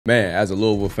Man, as a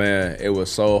Louisville fan, it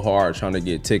was so hard trying to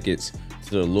get tickets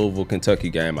to the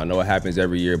Louisville-Kentucky game. I know it happens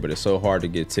every year, but it's so hard to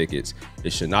get tickets.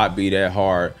 It should not be that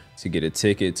hard to get a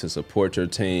ticket to support your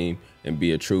team and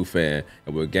be a true fan.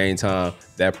 And with Game Time,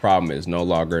 that problem is no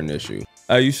longer an issue.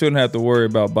 You shouldn't have to worry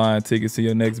about buying tickets to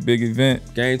your next big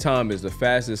event. Game Time is the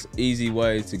fastest, easy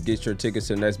way to get your tickets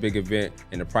to the next big event,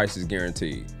 and the price is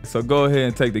guaranteed. So go ahead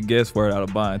and take the guesswork out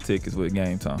of buying tickets with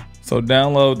Game Time. So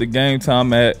download the Game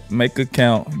Time app, make an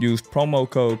account, use promo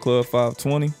code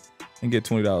Club520, and get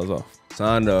 $20 off.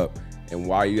 Sign up, and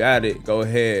while you're at it, go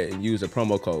ahead and use the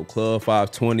promo code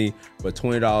Club520 for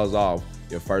 $20 off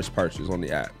your first purchase on the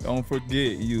app. Don't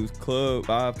forget, use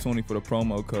Club520 for the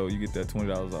promo code. You get that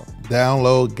 $20 off.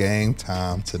 Download Game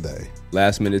Time today.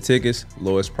 Last minute tickets,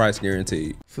 lowest price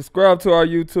guaranteed. Subscribe to our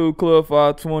YouTube,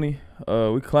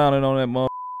 Club520. We clowning on that mother.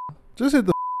 Just hit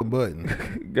the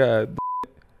button. God.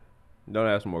 Don't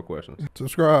ask more questions.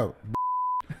 Subscribe.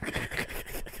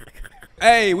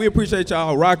 Hey, we appreciate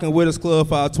y'all rocking with us. Club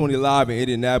 520 live in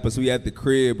Indianapolis. We at the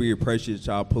crib. We appreciate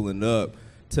y'all pulling up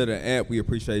to the amp. We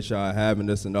appreciate y'all having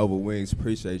us in Over Wings.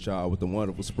 Appreciate y'all with the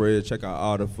wonderful spread. Check out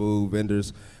all the food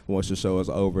vendors once the show is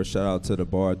over. Shout out to the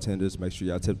bartenders. Make sure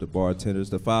y'all tip the bartenders.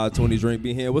 The 520 drink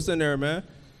be here. What's in there, man?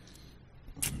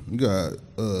 You got,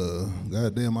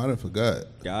 goddamn, I done forgot.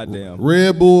 Goddamn.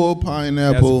 Red Bull,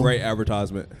 pineapple. That's a great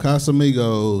advertisement.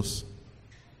 Casamigos,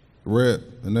 Rep,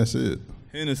 and that's it.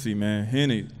 Hennessy, man.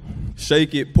 Henny.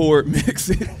 Shake it, pour it, mix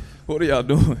it. What are y'all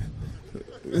doing?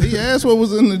 He asked what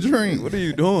was in the drink. What are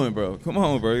you doing, bro? Come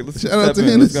on, bro. Let's Shout out to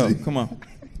Let's Hennessy. go. Come on.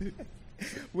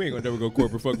 We ain't gonna never go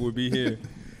corporate fucking with be here.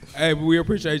 Hey, but we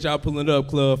appreciate y'all pulling up.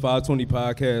 Club 520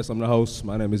 Podcast. I'm the host.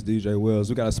 My name is DJ Wells.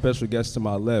 We got a special guest to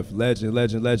my left. Legend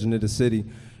of the city.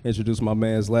 Introduce my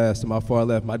man's last. To my far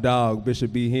left, my dog,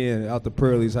 Bishop B. Hen, out the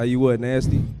Pearlies. How you what,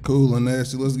 Nasty? Cool and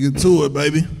nasty. Let's get to it,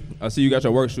 baby. I see you got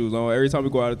your work shoes on. Every time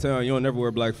we go out of town, you don't never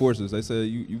wear black forces. They say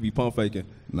you be pump faking.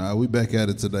 Nah, we back at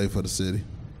it today for the city.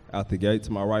 Out the gate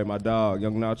to my right, my dog,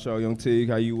 Young Nacho, Young Teague.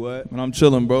 How you what? Man, I'm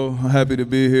chilling, bro. I'm happy to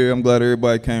be here. I'm glad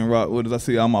everybody came rock with us. I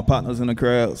see all my partners in the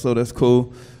crowd, so that's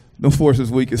cool. Them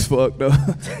forces weak as fuck, though.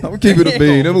 I'm gonna keep it a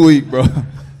bean. Them weak, bro.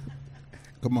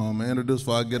 Come on, man. Introduce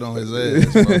before I get on his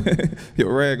ass, bro.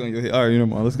 Your rag on your head. All right, you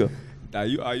know, let's go. Now,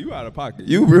 you out of pocket.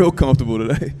 You real comfortable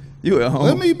today. You at home.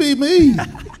 Let me be me.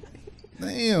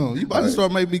 Damn, you about to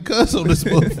start making me cuss on this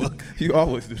motherfucker. You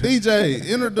always do that. DJ,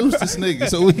 introduce this nigga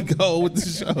so we can go with the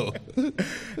show.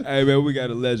 Hey, man, we got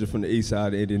a legend from the east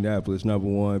side of Indianapolis,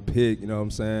 #1 pick, you know what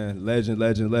I'm saying? Legend,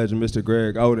 Mr.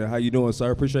 Greg Oden. How you doing, sir?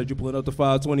 Appreciate you pulling up the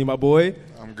 520, my boy.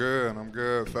 I'm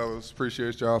good, fellas.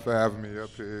 Appreciate y'all for having me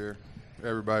up here.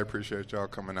 Everybody appreciate y'all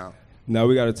coming out. Now,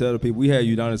 we got to tell the people, we had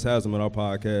Udonis Haslam on our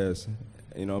podcast.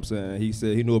 You know what I'm saying? He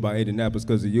said he knew about Indianapolis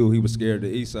because of you. He was scared of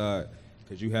the east side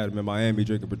because you had him in Miami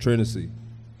drinking Patrinity.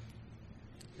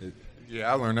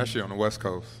 Yeah, I learned that shit on the West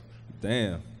Coast.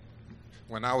 Damn.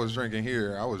 When I was drinking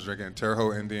here, I was drinking Terre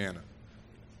Haute, Indiana.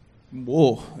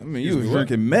 Whoa, I mean, you was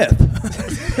drinking meth.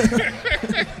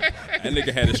 That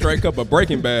nigga had a straight cup of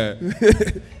Breaking Bad.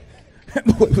 That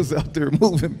boy was out there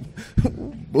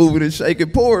moving and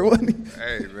shaking, pouring, wasn't he?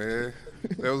 Hey, man,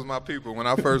 that was my people. When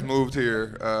I first moved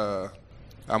here,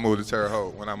 I moved to Terre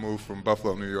Haute when I moved from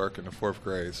Buffalo, New York in the 4th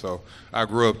grade. So I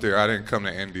grew up there. I didn't come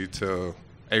to Indy till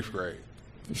 8th grade.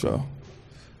 For sure.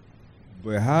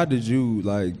 But how would you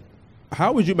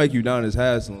make Udonis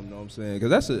Haslam, you know what I'm saying?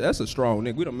 Because that's a strong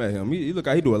nigga. We done met him. He look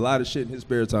like he do a lot of shit in his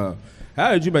spare time.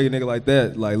 How did you make a nigga like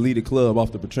that, lead a club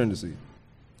off the Patrinity?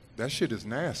 That shit is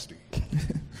nasty.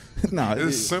 Nah, It's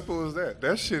as simple as that.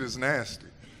 That shit is nasty.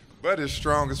 But it's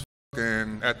strong as fuck.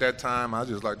 And at that time, I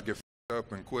just like to get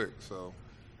up and quick. So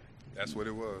that's what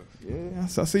it was. Yeah,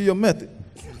 I see your method.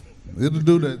 It'll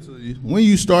do that to you. When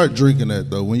you start drinking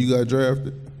that, though, when you got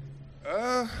drafted?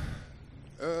 Nah.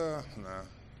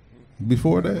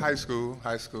 Before that? High school.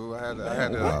 I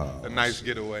had a nice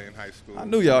getaway in high school. I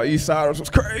knew y'all East Siders was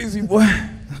crazy, boy.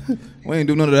 We ain't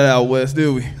do none of that out west,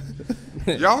 did we?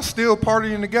 Y'all still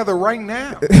partying together right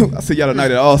now. I see y'all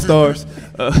tonight at All Stars.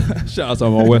 Shout out to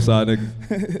my west side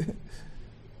nigga.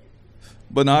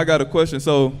 But now I got a question.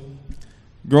 So,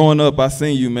 growing up, I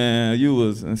seen you, man. You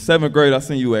was in 7th grade. I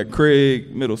seen you at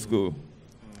Craig Middle School.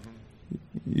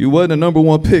 You wasn't the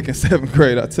 #1 pick in 7th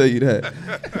grade. I tell you that.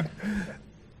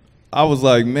 I was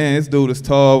like, man, this dude is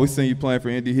tall. We seen you playing for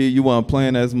Indy Heat. You weren't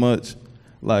playing as much.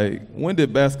 Like, when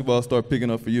did basketball start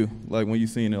picking up for you? Like, when you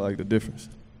seen it, like, the difference?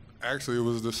 Actually, it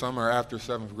was the summer after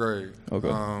 7th grade. Okay.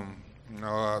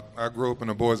 I grew up in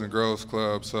a Boys and Girls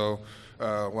Club, so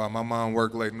while my mom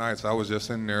worked late nights, I was just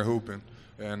in there hooping.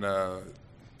 And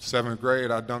 7th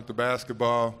grade, I dunked the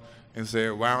basketball and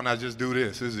said, why don't I just do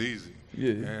this? It's easy.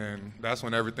 Yeah. And that's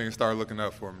when everything started looking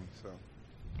up for me. So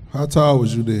How tall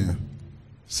was you then?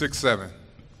 6'7".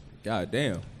 God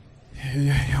damn.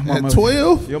 Yeah, your At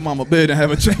 12? Your mama better than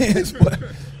have a chance, but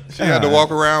She had to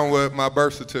walk around with my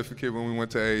birth certificate when we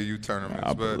went to AAU tournaments.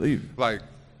 I but believe it. like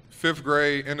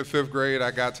end of fifth grade,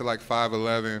 I got to like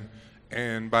 5'11",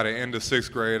 and by the end of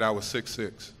sixth grade, I was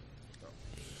 6'6".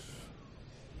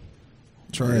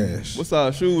 Trash. What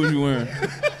size shoes was you wearing?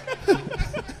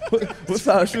 What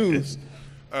size shoes?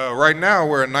 Right now,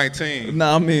 we're at 19.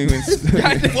 Nah, I mean,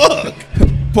 fuck.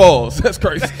 Pause. That's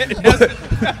crazy.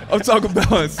 I'm talking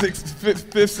about in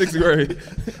fifth, sixth grade.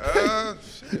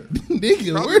 Shit.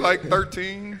 Nigga, Probably where? like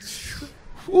 13.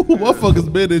 Ooh,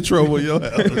 motherfuckers been in trouble in your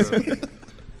house.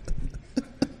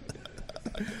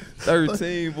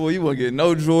 13, boy, you won't get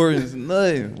no Jordans,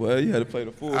 nothing. Well, you had to pay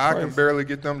the full I price. can barely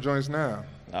get them joints now.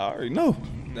 I already know.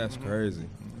 That's crazy.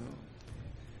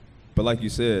 But like you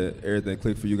said, everything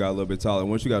clicked for you, got a little bit taller.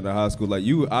 Once you got into high school, like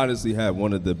you honestly had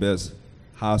one of the best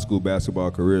high school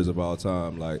basketball careers of all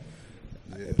time. Like,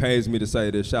 it pains me to say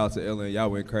this. Shout out to Ellen, y'all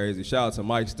went crazy. Shout out to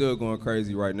Mike, still going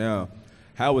crazy right now.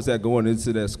 How was that going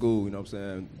into that school? You know what I'm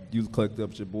saying? You clicked up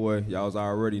with your boy. Y'all was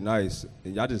already nice,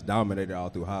 and y'all just dominated all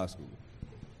through high school.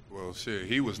 Well, shit,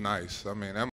 he was nice. I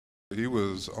mean, he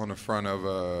was on the front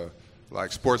of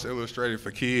like Sports Illustrated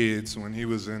for kids when he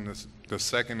was in the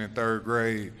second and third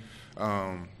grade.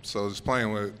 So just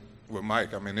playing with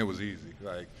Mike, I mean, it was easy.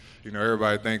 Like, you know,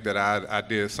 everybody think that I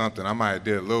did something. I might have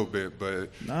did a little bit, but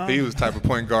he was the type of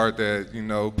point guard that, you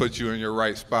know, put you in your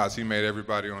right spots. He made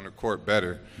everybody on the court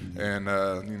better. And,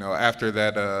 you know, after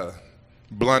that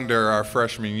blunder our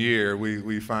freshman year,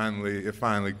 it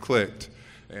finally clicked.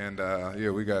 And, yeah,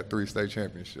 we got 3 state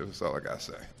championships. That's all I got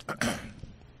to say.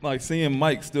 Like, seeing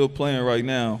Mike still playing right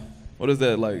now, what is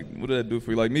that like? What did that do for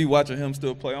you? Like, me watching him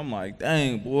still play, I'm like,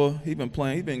 dang, boy, he been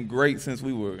playing. He been great since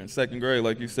we were in second grade,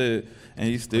 like you said, and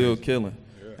he's still killing.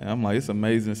 Yeah. And I'm like, it's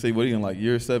amazing to see. What, he in, like,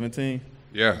 year 17?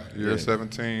 Yeah, year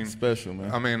 17. Special,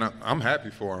 man. I mean, I'm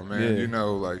happy for him, man. Yeah. You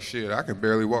know, like, shit, I can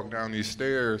barely walk down these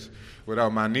stairs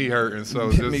without my knee hurting. So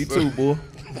Me too, boy.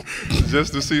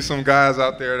 Just to see some guys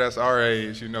out there that's our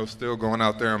age, you know, still going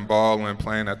out there and balling,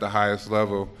 playing at the highest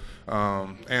level.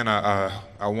 And I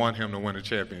want him to win a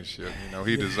championship. You know,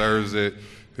 he deserves it.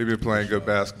 He's been playing good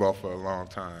basketball for a long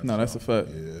time. No, that's a fact.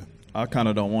 Yeah. I kind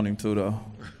of don't want him to, though.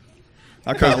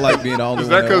 I kind of like being the only one. Is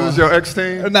that because it's your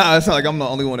ex-team? Nah, it's not like I'm the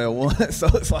only one that won. So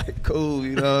it's like, cool,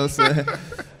 you know what I'm saying?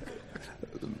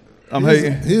 I'm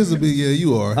hating. His will be, yeah,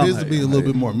 you are. His will be a little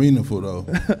bit more meaningful, though.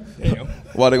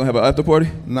 Why, they going to have an after party?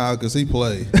 Nah, because he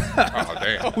played. Oh,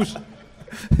 damn.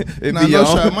 It Nah, be no your,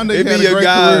 shot. My nigga it had be a your great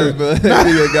guy, career. but it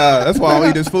be your guy. That's why I don't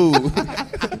eat his food.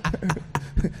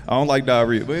 I don't like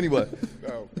diarrhea, but anyway.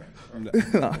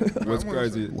 What's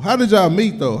crazy? How did y'all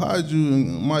meet, though? How did you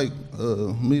and Mike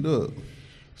meet up?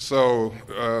 So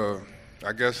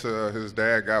I guess his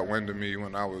dad got wind of me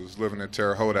when I was living in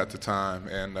Terre Haute at the time,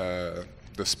 and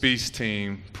the Speech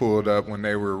team pulled up when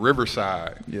they were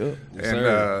Riverside. Yeah. Yes,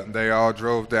 And they all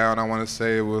drove down. I want to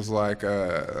say it was like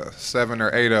 7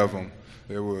 or 8 of them.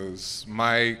 It was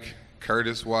Mike,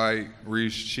 Curtis White,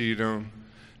 Reese Cheatham,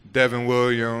 Devin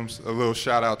Williams. A little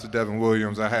shout out to Devin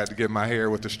Williams. I had to get my hair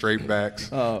with the straight backs.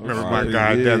 Remember my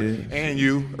guy, yeah. Devin. And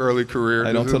you, early career.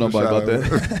 Hey, don't tell nobody about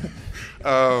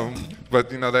that.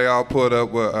 But, you know, they all pulled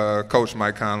up with Coach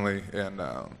Mike Conley, and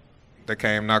they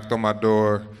came, knocked on my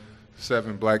door.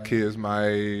 7 black kids my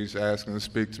age, asking to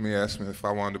speak to me, asking if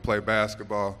I wanted to play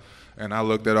basketball. And I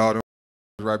looked at all them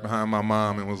right behind my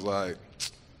mom and was like,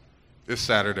 it's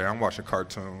Saturday, I'm watching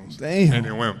cartoons. Damn. And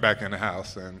then went back in the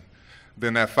house. And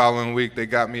then that following week, they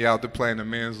got me out to play in the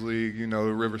men's league. You know,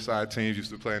 the Riverside teams used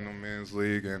to play in the men's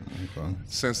league. And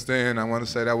since then, I want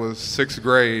to say that was 6th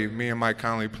grade, me and Mike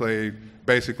Conley played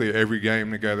basically every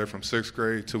game together from 6th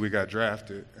grade till we got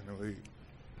drafted in the league.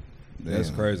 That's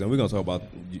crazy. And we're going to talk about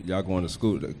y'all going to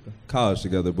school, college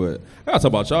together, but I got to talk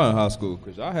about y'all in high school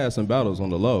because y'all had some battles on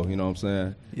the low, you know what I'm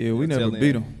saying? Yeah, we never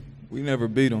beat them. We never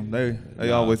beat them.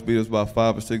 They always beat us by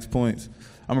 5 or 6 points.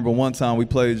 I remember one time we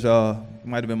played y'all, it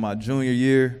might have been my junior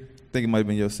year. I think it might have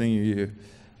been your senior year.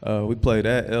 We played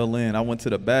at LN. I went to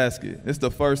the basket. It's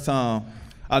the first time.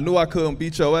 I knew I couldn't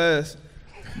beat your ass,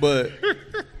 but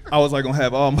I was like gonna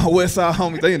have all my West Side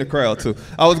homies, they in the crowd too.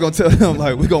 I was gonna tell them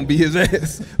like, we gonna beat his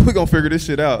ass. We gonna figure this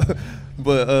shit out.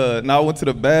 But now I went to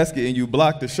the basket and you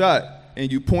blocked the shot and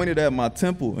you pointed at my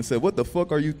temple and said, what the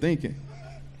fuck are you thinking?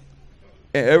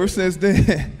 And ever since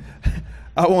then,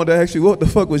 I wanted to ask you, what the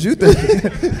fuck was you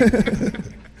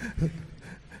thinking?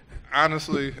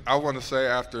 Honestly, I want to say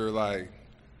after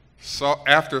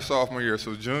sophomore year,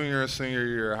 so junior and senior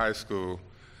year of high school,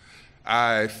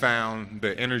 I found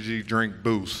the energy drink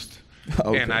Boost.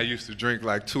 Okay. And I used to drink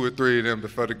like 2 or 3 of them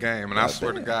before the game. And I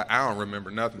swear to God, I don't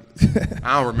remember nothing.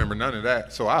 I don't remember none of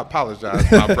that. So I apologize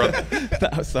to my brother.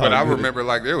 But I remember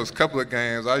like there was a couple of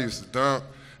games I used to dunk,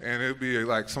 and it'd be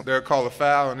like they'll call a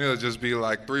foul, and it'll just be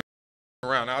like 3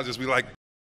 around. I'll just be like,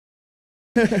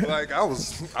 like I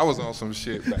was on some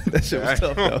shit back then. That shit was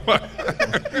tough,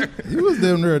 though. You was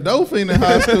damn near a dolphin in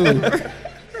high school.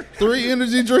 3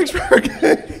 energy drinks per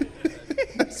game.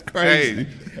 That's crazy.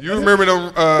 Hey, you remember them,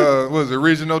 what was it,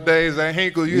 regional days at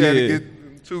Hinkle? You had to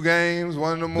get 2 games,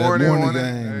 1 in the morning, morning 1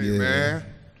 game, hey, yeah. man.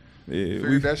 Yeah,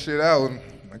 Figured that shit out.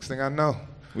 Next thing I know.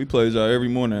 we played y'all every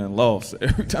morning and lost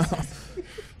every time.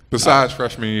 Besides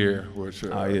freshman year, which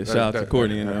Oh, yeah, shout out to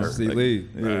Courtney and hurt. C. Lee.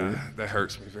 Yeah. That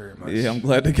hurts me very much. Yeah, I'm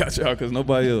glad they got y'all because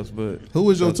nobody else. But Who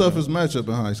was your toughest matchup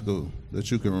in high school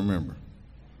that you can remember?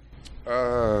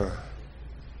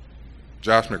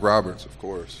 Josh McRoberts, of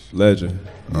course. Legend.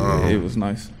 yeah, it was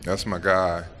nice. That's my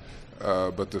guy.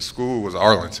 But the school was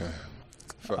Arlington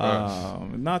for us.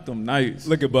 Not them nights.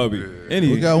 Look at Bubby.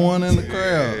 Any, We got one in the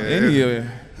crowd. any, Yeah,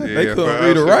 they for couldn't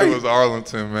read us, or write. It was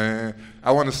Arlington, man.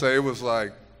 I want to say it was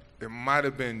like, it might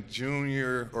have been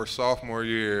junior or sophomore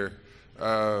year.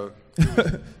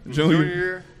 Junior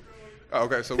year? Oh,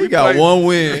 okay, so He we got played, one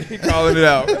win. He calling it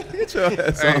out. Get your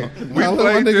ass Hey, on. we Now let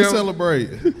my played nigga them. celebrate.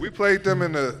 We played them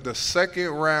in the second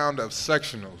round of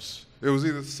sectionals. It was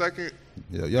either second.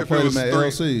 Yeah, y'all if played it was him at 3.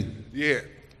 LC. Yeah,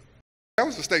 that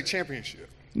was the state championship.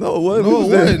 No, it wasn't. No, Who it was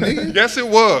that? wasn't, nigga. Yes, it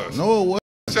was. No, it wasn't.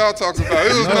 What y'all talking about?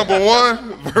 It was number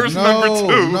 1 versus number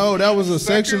 2. No, that was a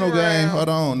Second sectional game. round. Hold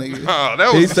on, nigga. Oh, that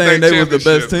was He's the saying state they was the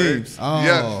best championship, man. teams. Oh,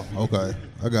 Yes. okay.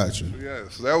 I got you.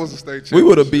 Yes, that was the state championship. We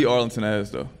would have beat Arlington ass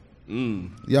though.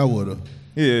 Y'all would have.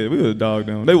 Yeah, we would have dogged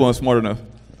them. They weren't smart enough.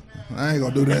 I ain't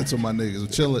gonna do that to my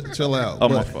niggas. Chill out. Oh,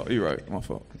 my But fault. You're right. My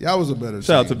fault. y'all was a better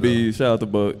Shout out to team, B. Shout out to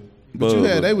Bud. But you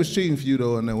had, they was cheating for you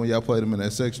though, and then when y'all played them in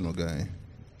that sectional game,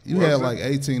 you Was had it? like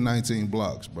 18, 19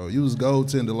 blocks, bro. You was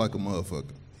goaltender like a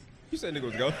motherfucker. You said nigga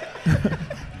was go.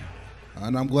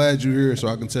 And I'm glad you're here so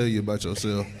I can tell you about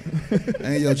yourself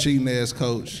and your cheating ass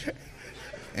coach.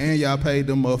 And y'all paid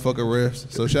them motherfucker refs.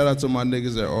 So shout out to my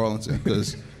niggas at Arlington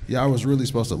because y'all was really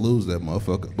supposed to lose that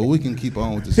motherfucker. But we can keep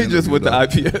on with this. He just interview, with the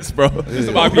though. IPS, bro. It's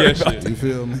some IPS shit. You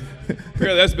feel me?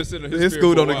 Girl, that's been sitting in His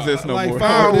school don't exist no Like more.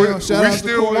 five- Oh, Damn, shout we out to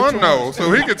still Corey won though, Torrance.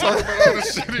 so he can talk about all the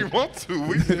shit he wants to.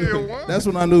 We still won. That's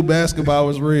when I knew basketball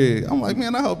was rigged. I'm like,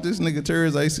 man, I hope this nigga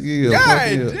tears ACL. Fuck God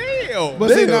him. damn. But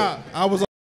see, nah, I was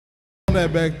on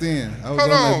that back then. I was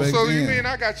Hold on on, that back so then. you mean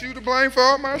I got you to blame for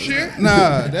all my shit?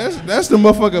 Nah, that's the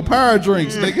motherfucking power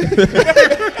drinks, nigga.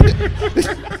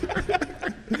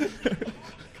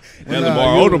 And Nah,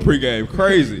 Lamar you- Odom pregame,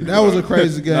 crazy. That was a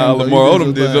crazy game. Nah, though. Lamar You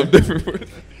Odom did a something thing. different.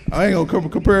 I ain't gonna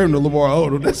compare him to Lamar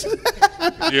Odom. That's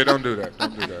Yeah, don't do that.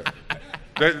 Don't do that.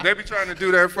 They be trying to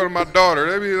do that in front of my daughter.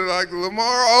 They be like,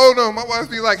 Lamar Odom. My wife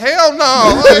be like, hell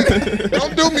no. Like,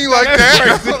 don't do me like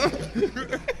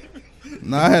that.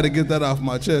 Nah, I had to get that off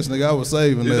my chest, nigga. I was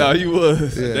saving that. Nah, you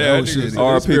was. Yeah, Damn, that was niggas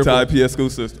shitty. RP to IPS school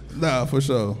system. Nah, for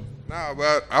sure. Nah,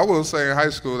 but I will say in high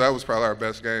school, that was probably our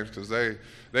best games because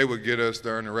they would get us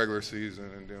during the regular season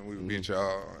and then we would beat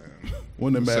y'all in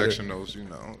When it mattered. sectionals, you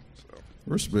know. So,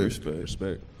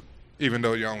 Respect. even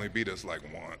though you only beat us like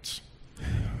once.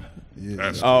 Yeah.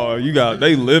 That's Oh,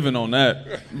 they living on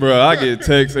that, bro. I get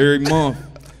texts every month.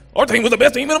 Our team was the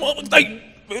best team in the motherfucking state.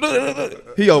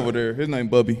 He over there. His name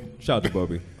Bubby. Shout out to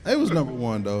Bubby. They was number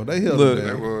one though. They held Look. it They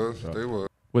down. was. They was.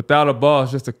 Without a ball,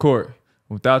 it's just a court.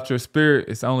 Without your spirit,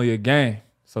 it's only a game.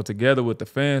 So together with the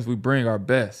fans, we bring our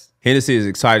best. Hennessy is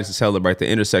excited to celebrate the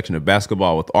intersection of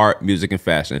basketball with art, music, and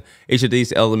fashion. Each of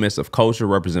these elements of culture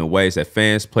represent ways that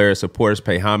fans, players, supporters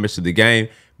pay homage to the game,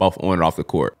 both on and off the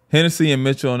court. Hennessy and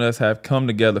Mitchell and us have come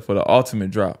together for the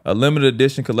ultimate drop, a limited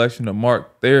edition collection to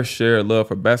mark their shared love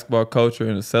for basketball culture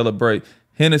and to celebrate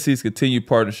Hennessy's continued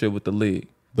partnership with the league.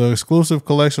 The exclusive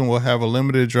collection will have a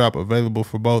limited drop available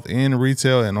for both in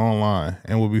retail and online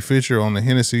and will be featured on the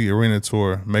Hennessy Arena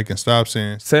Tour, making stops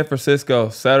in San Francisco,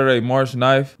 Saturday, March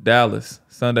 9th, Dallas,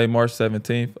 Sunday, March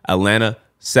 17th. Atlanta,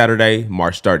 Saturday,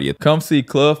 March 30th. Come see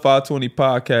Club 520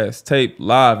 podcast taped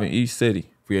live in each city.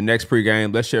 For your next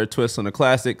pregame, let's share a twist on the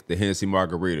classic, the Hennessy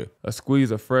Margarita. A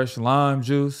squeeze of fresh lime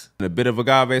juice. And a bit of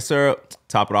agave syrup,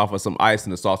 top it off with some ice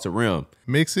and a salted rim.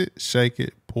 Mix it, shake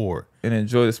it, pour. And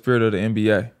enjoy the spirit of the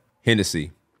NBA.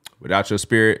 Hennessy. Without your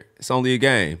spirit, it's only a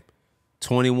game.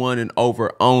 21 and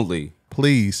over only.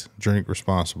 Please drink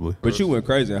responsibly. But you went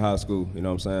crazy in high school, you know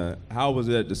what I'm saying? How was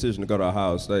that decision to go to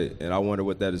Ohio State? And I wonder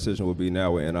what that decision would be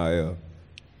now with NIL.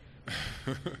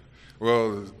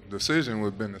 Well, the decision would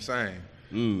have been the same.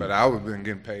 But I would have been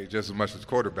getting paid just as much as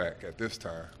quarterback at this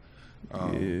time.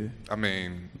 I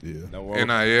mean,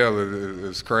 NIL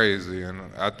is crazy, and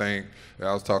I think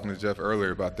I was talking to Jeff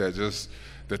earlier about that. Just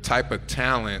the type of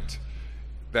talent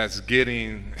that's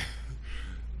getting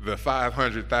the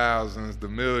 500,000s, the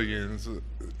millions.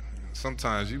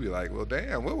 Sometimes you be like, well,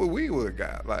 damn, what would we have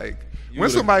got? Like, when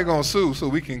somebody gonna sue so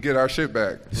we can get our shit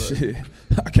back? Shit,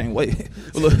 I can't wait.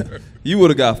 Look, you would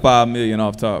have got $5 million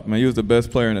off top, man. You was the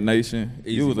best player in the nation.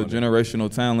 You was a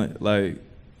generational talent. Like,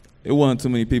 it wasn't too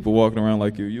many people walking around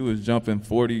like you. You was jumping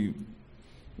 40.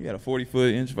 You got a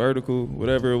 40-foot-inch vertical,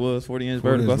 whatever it was, 40-inch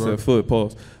vertical. I said foot,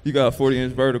 pause. You got a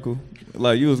 40-inch vertical.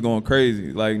 Like, you was going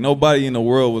crazy. Like, nobody in the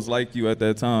world was like you at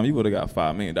that time. You would have got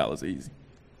 $5 million easy.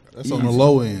 That's easy. On the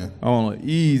low end. On the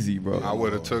easy, bro. I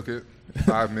would have took it.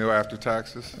 $5 million after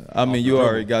taxes. I mean, you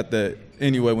already got that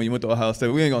anyway when you went to Ohio State.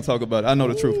 We ain't gonna talk about it. I know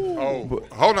the truth. Oh,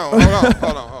 hold on.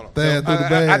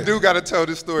 I do got to tell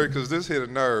this story because this hit a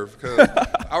nerve. Because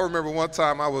I remember one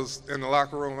time I was in the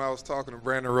locker room and I was talking to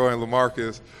Brandon Roy and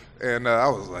LaMarcus, and I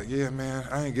was like, yeah, man,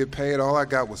 I ain't get paid. All I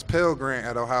got was Pell Grant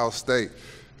at Ohio State.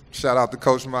 Shout out to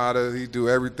Coach Mata. He do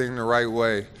everything the right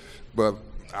way. But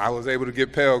I was able to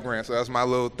get Pell Grant, so that's my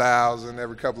little 1,000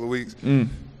 every couple of weeks.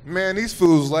 Man, these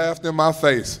fools laughed in my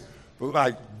face.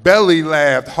 Like, belly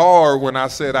laughed hard when I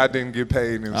said I didn't get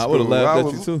paid in school. I would have laughed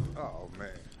at you, too. Oh, man.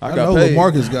 I got paid.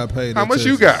 Marcus got paid. How much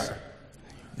you got?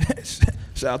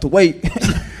 Shout out to Wait.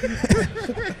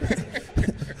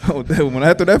 When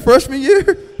after that freshman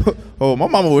year, my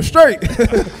mama was straight.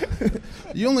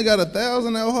 You only got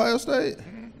 1,000 at Ohio State?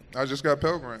 I just got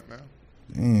Pell Grant, man.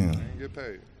 Damn. I didn't get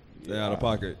paid. They out of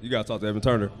pocket. You got to talk to Evan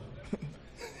Turner.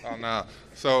 Oh, nah.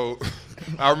 So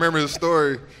I remember the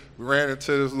story. We ran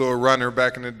into this little runner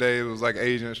back in the day. It was like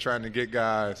agents trying to get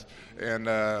guys. And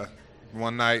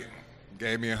one night,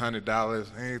 gave me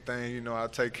 $100. Anything, I'll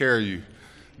take care of you.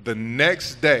 The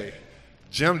next day,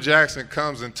 Jim Jackson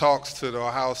comes and talks to the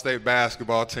Ohio State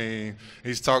basketball team.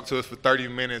 He's talked to us for 30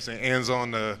 minutes and ends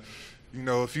on the,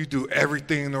 if you do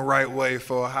everything the right way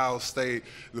for Ohio State,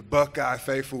 the Buckeye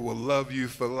faithful will love you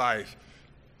for life.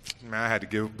 Man, I had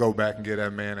to go back and get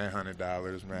that man that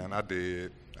 $100, man. I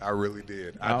did. I really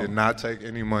did. I did not take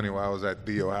any money while I was at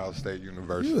the Ohio State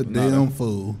University. You a damn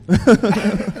fool.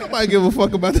 Nobody give a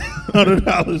fuck about that $100,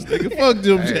 nigga. Fuck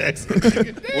Jim Jackson.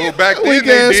 Well, back then they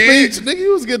did. Speech, nigga,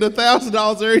 you was getting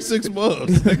 $1,000 every 6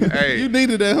 months. Hey. You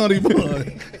needed that honey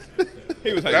bun.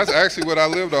 That's actually what I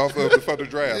lived off of before the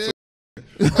draft.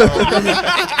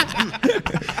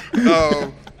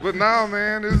 So, but now,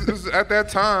 man, it was at that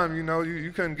time,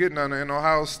 you couldn't get none in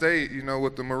Ohio State,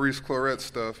 with the Maurice Claret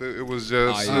stuff. It was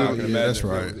just, that's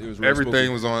right.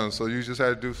 Everything was on, so you just had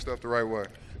to do stuff the right way.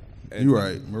 You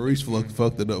right. Maurice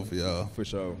fucked it up for y'all. For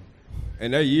sure.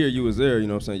 And that year you was there,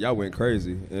 y'all went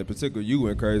crazy. In particular, you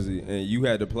went crazy, and you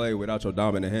had to play without your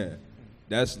dominant hand.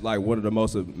 That's like one of the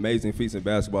most amazing feats in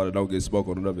basketball that don't get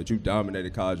spoken enough, that you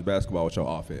dominated college basketball with your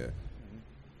offhand.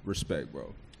 Respect,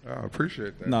 bro. I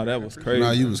appreciate that. No, that was crazy.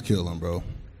 Nah, you was killing, bro.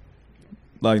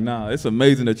 Like, it's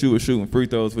amazing that you were shooting free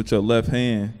throws with your left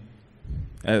hand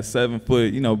at 7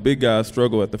 foot. Big guys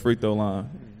struggle at the free throw line.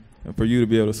 And for you to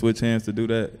be able to switch hands to do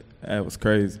that, that was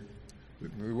crazy.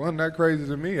 It wasn't that crazy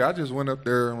to me. I just went up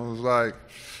there and was like,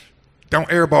 don't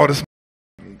airball this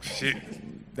shit.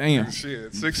 Damn.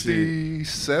 Shit,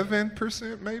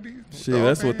 67% maybe? Shit,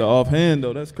 that's with the offhand,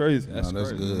 though. That's crazy. That's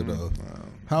good, though.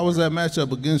 How was that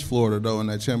matchup against Florida, though, in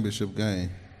that championship game?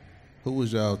 Who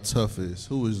was y'all toughest?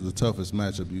 Who was the toughest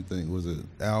matchup, you think? Was it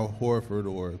Al Horford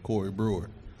or Corey Brewer?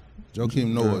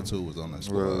 Joakim Noah, too, was on that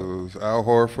squad. Well, it was Al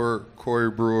Horford,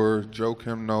 Corey Brewer,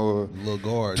 Joakim Noah, Little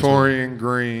guard, Torian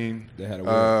Green,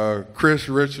 Chris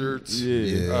Richards,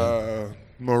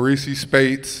 Maurice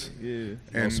Spates,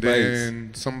 and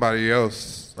then somebody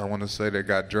else, I want to say, that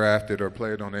got drafted or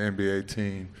played on the NBA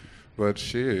team. But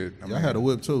shit. Y'all had a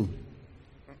whip, too.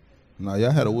 No,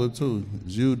 y'all had a whip, too.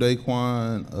 Jude,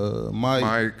 Daquan,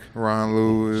 Mike, Ron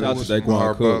Lewis, Shout out to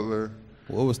Daquan Butler.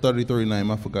 What was 33 name?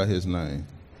 I forgot his name.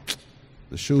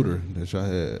 The shooter that y'all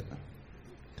had.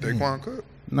 Daquan Cook?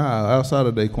 Nah, outside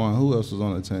of Daquan, who else was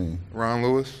on the team? Ron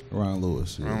Lewis. Ron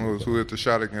Lewis, who hit the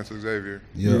shot against Xavier.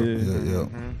 Yeah.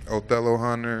 Othello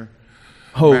Hunter.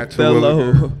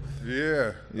 Othello.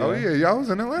 Yeah. Oh, yeah. Y'all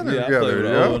was in Atlanta together. I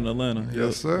played with in Atlanta.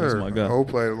 Yes, sir. That's my guy. O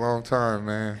played a long time,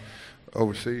 man.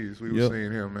 Overseas. We were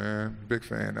seeing him, man. Big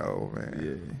fan of O, man.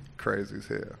 Yeah. Crazy as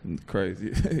hell.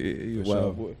 Crazy. He a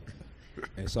wild boy.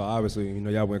 And so, obviously,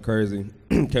 y'all went crazy,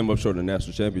 came up short of the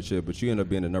national championship, but you ended up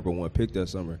being the #1 pick that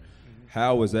summer.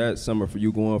 How was that summer for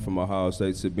you going from Ohio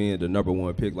State to being the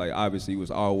 #1 pick? Like, obviously, you was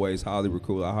always highly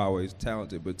recruited, always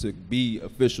talented, but to be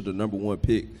official the #1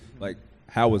 pick, like,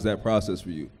 How was that process for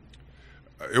you?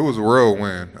 It was a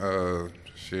whirlwind.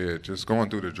 Shit, just going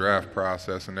through the draft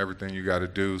process and everything you got to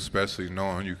do, especially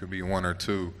knowing you could be one or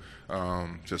two.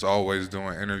 Just always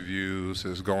doing interviews,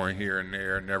 just going here and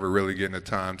there, never really getting the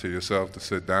time to yourself to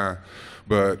sit down.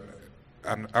 But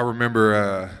I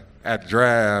remember at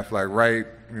draft, like right,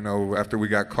 after we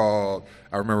got called,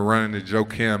 I remember running to Joe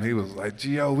Kim. He was like,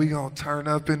 "Gio, we gonna turn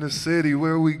up in the city.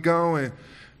 Where we going?"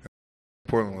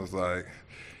 Portland was like,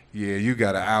 "Yeah, you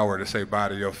got an hour to say bye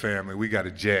to your family. We got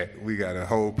a jet. We got a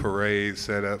whole parade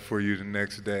set up for you the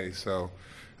next day." So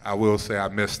I will say I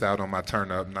missed out on my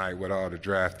turn-up night with all the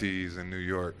draftees in New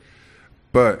York.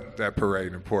 But that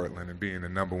parade in Portland and being the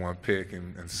 #1 pick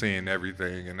and seeing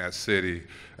everything in that city,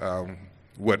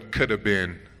 what could have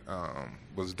been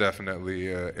was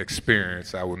definitely an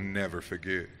experience I will never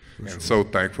forget. And so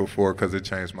thankful for it because it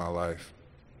changed my life.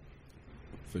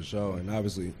 For sure, and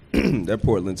obviously that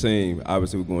Portland team,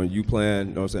 obviously we're going, you playing,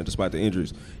 you know what I'm saying, despite the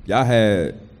injuries, y'all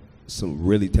had some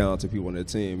really talented people on that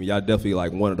team. Y'all definitely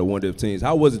like one of the one-div teams.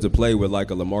 How was it to play with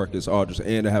like a LaMarcus Aldridge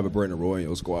and to have a Brandon Roy in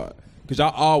your squad? Because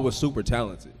y'all all was super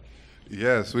talented.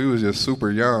 Yes, we was just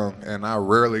super young, and I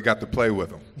rarely got to play with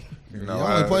them. Y'all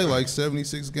only played like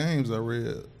 76 games, I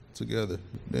read, together.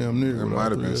 Damn near. It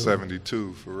might have been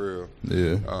 72 for real.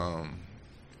 Yeah.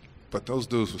 But those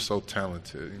dudes were so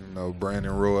talented.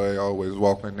 Brandon Roy always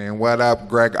walking in. What up,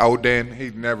 Greg Oden?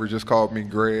 He never just called me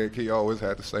Greg. He always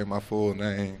had to say my full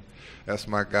name. That's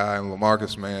my guy. And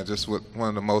LaMarcus, man, just with one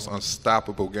of the most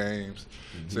unstoppable games.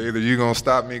 So either you're going to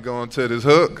stop me going to this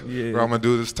hook or I'm going to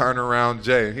do this turnaround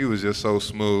J. He was just so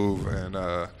smooth. And,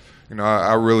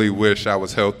 I really wish I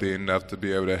was healthy enough to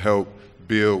be able to help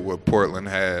build what Portland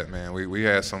had, man. We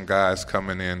had some guys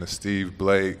coming in, the Steve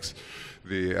Blakes,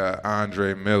 the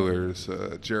Andre Millers,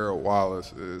 Gerald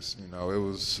Wallace's, it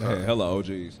was... hella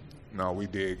OGs. No, we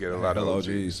did get a lot of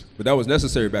OGs. But that was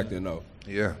necessary back then, though.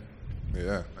 Yeah,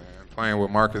 man. Playing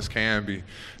with Marcus Camby,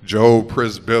 Joe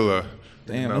Prisbilla.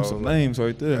 Damn, them some names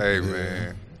right there. Hey,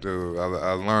 man, dude, I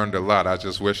learned a lot. I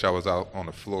just wish I was out on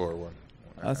the floor when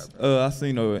I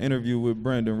seen an interview with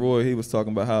Brandon Roy. He was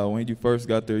talking about how when you first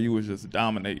got there, you was just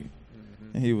dominating.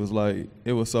 And he was like,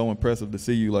 it was so impressive to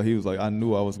see you. Like, he was like, I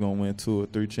knew I was going to win 2 or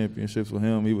 3 championships with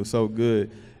him. He was so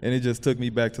good. And it just took me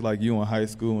back to, like, you in high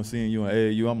school and seeing you in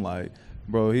AAU. I'm like,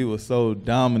 bro, he was so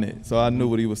dominant. So I knew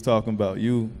what he was talking about.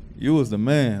 You was the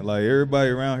man. Like, everybody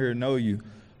around here know you.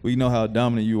 We know how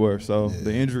dominant you were. So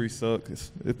the injury suck.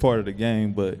 It's part of the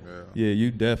game. But, you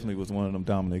definitely was one of them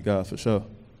dominant guys for sure.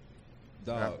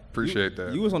 Dog, I appreciate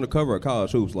that. You was on the cover of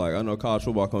College Hoops. Like, I know college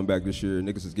football coming back this year.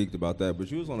 Niggas is geeked about that.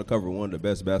 But you was on the cover of one of the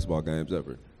best basketball games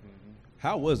ever.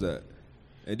 How was that?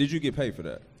 And did you get paid for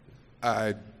that?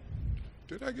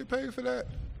 Did I get paid for that?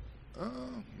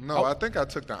 No, I think I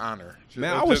took the honor.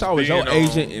 Man, I wish I was your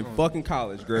agent in fucking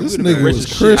college, Greg. This nigga was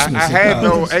Christmas. I had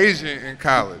no agent in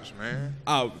college, man.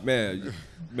 Oh, man,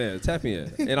 tap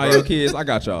in. NIL kids, I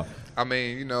got y'all. I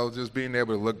mean, just being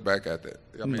able to look back at that.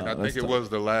 I mean, I think it was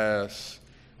the last,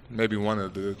 maybe one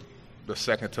of the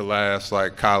second to last,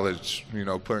 like college,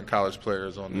 putting college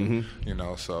players on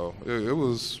the, so it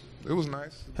was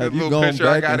nice. Have you gone picture,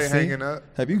 back I got and it hanging up.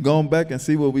 Have you gone back and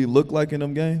see what we look like in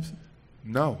them games?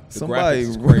 No. Somebody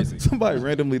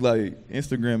randomly like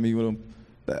Instagram me with them.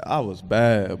 I was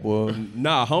bad, boy.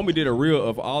 Nah, homie did a reel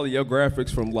of all of your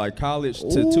graphics from like college to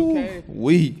 2K.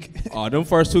 Weak. Oh, them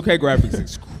first 2K graphics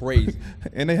is crazy.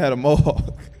 And they had a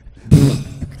mohawk.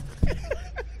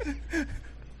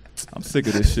 I'm sick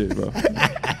of this shit, bro.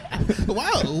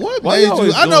 Wow, what made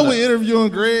you? I know we're interviewing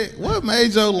Greg. What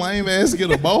made your lame ass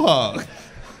get a mohawk?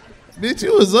 Bitch,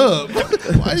 you was up.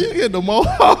 Why you getting a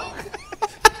mohawk?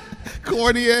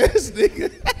 Corny ass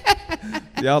nigga.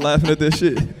 Y'all laughing at this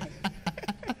shit?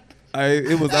 I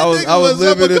was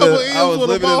living in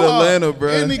Atlanta, bro.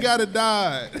 And he got it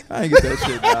dyed. I ain't get that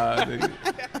shit dyed, nigga.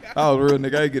 I was real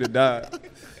nigga. I ain't get it dyed.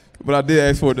 But I did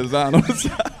ask for a design on the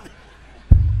side.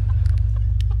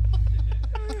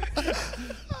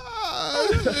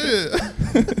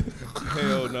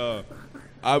 Hell no.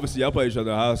 Obviously, y'all played each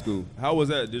other in high school. How was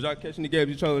that? Did y'all catch any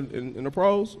games each other in the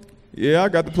pros? Yeah, I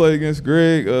got to play against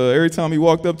Greg. Every time he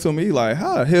walked up to me, he like,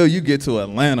 how the hell you get to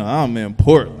Atlanta? I'm in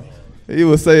Portland. He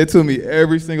would say it to me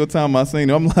every single time I seen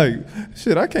him. I'm like,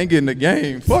 shit, I can't get in the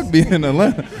game. Fuck being in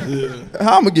Atlanta.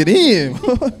 How I'm going to get in?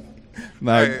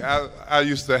 Hey, I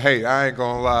used to hate, I ain't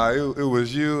going to lie. It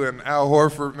was you and Al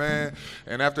Horford, man.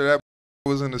 And after that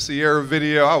was in the Sierra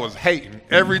video, I was hating.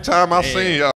 Every time I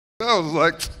seen y'all, I was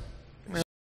like, man,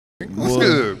 what's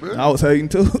good, man? I was hating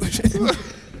too.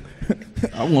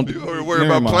 You worried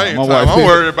about playing time. I'm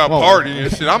worried about partying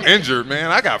and shit. I'm injured,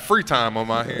 man. I got free time on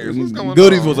my hands. What's going on?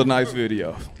 Goodies was a nice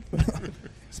video.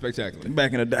 Spectacular.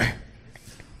 Back in the day.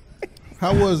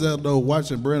 How was that though,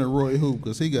 watching Brandon Roy hoop?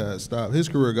 Because he got stopped. His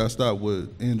career got stopped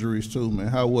with injuries too, man.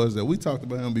 How was that? We talked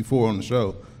about him before on the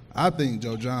show. I think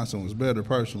Joe Johnson was better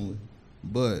personally,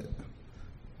 but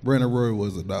Brandon Roy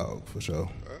was a dog for sure.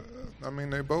 I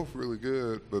mean, they both really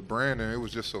good, but Brandon, it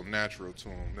was just so natural to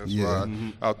him. That's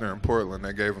why out there in Portland,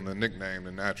 they gave him the nickname,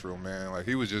 the Natural Man. Like,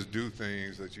 he would just do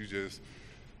things that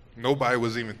nobody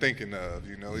was even thinking of,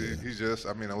 you know. He just,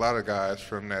 I mean, a lot of guys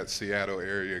from that Seattle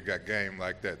area got game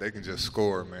like that. They can just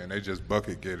score, man. They just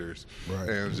bucket getters. Right.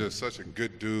 And it was just such a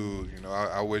good dude. You know,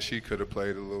 I wish he could have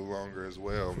played a little longer as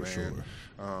well, For man.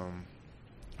 sure.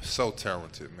 So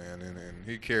talented, man. And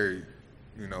he carried,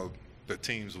 you know, the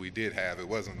teams we did have. It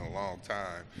wasn't a long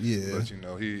time. Yeah. But, you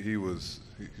know, he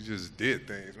just did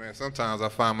things, man. Sometimes I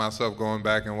find myself going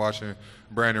back and watching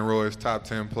Brandon Roy's top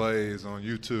 10 plays on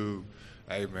YouTube.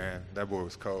 Hey, man, that boy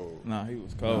was cold. Nah, he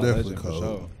was cold. Definitely Legend, cold.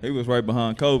 for sure. He was right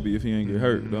behind Kobe if he didn't get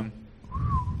hurt, though.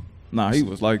 Nah, he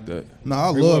was like that.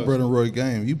 I He love was. Brandon Roy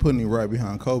game. You putting him right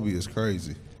behind Kobe is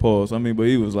crazy. Pause. I mean, but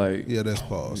he was like, Yeah, that's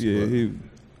pause. yeah, but- he.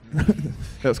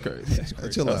 That's crazy.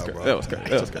 Chill out, bro. That was crazy.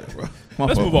 That was crazy, bro.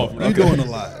 Let's move on. You doing a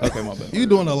lot. Okay, my bad. You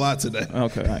doing a lot today.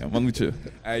 Okay, I am. Let me chill.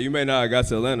 Hey, you may not have got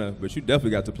to Atlanta, but you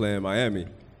definitely got to play in Miami.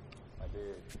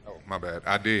 Oh, my bad.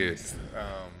 I did.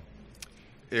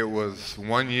 It was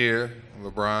 1 year,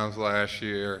 LeBron's last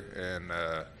year, and,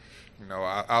 you know,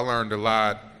 I learned a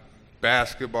lot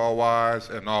basketball-wise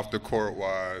and off the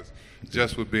court-wise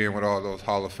just with being with all those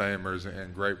Hall of Famers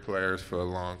and great players for a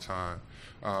long time.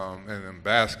 And then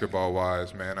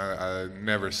basketball-wise, man, I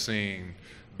never seen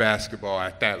basketball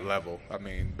at that level. I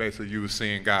mean, basically you were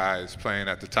seeing guys playing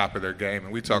at the top of their game,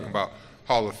 and we talking about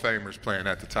Hall of Famers playing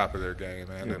at the top of their game,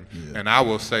 man. And I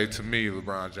will say, to me,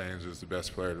 LeBron James is the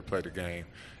best player to play the game.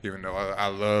 Even though I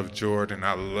love Jordan,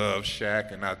 I love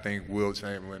Shaq, and I think Wilt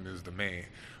Chamberlain is the man.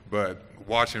 But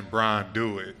watching Bron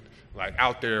do it, like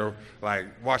out there, like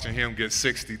watching him get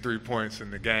 63 points in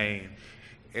the game,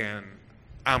 and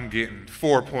I'm getting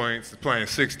 4 points, playing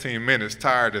 16 minutes,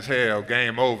 tired as hell,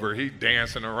 game over. He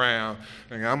dancing around,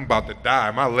 and I'm about to die.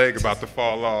 My leg about to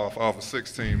fall off of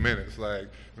 16 minutes. Like,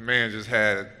 the man just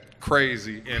had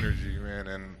crazy energy, man,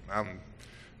 and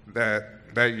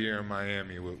that year in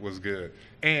Miami was good.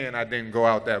 And I didn't go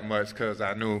out that much because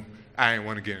I knew I didn't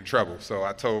want to get in trouble. So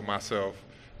I told myself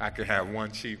I could have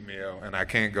one cheap meal, and I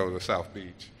can't go to South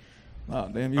Beach Oh,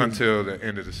 damn, you until the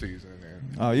end of the season.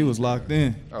 Oh, you was locked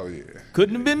in. Oh, yeah.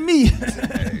 Couldn't have been me.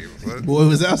 Hey, what? Boy, it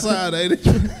was outside, ain't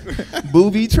it?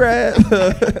 Booby trap.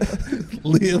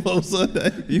 Live on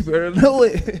Sunday. You better know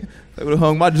it. They would have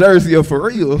hung my jersey up for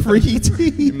real. Freaky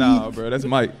T. Nah, bro, that's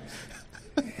Mike.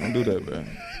 Don't do that, bro.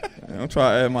 Don't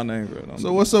try to add my name, bro.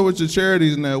 So what's up with your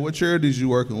charities now? What charities you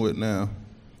working with now?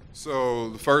 So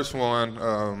the first one,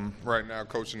 right now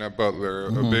coaching at Butler,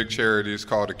 a big charity is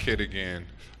called A Kid Again.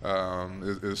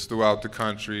 It's throughout the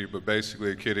country, but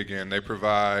basically A Kid Again, they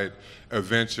provide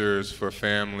adventures for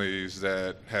families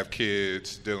that have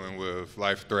kids dealing with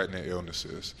life-threatening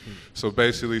illnesses. So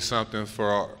basically something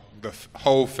for the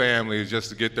whole family just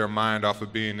to get their mind off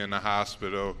of being in the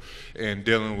hospital and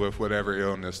dealing with whatever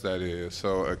illness that is.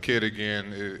 So A Kid Again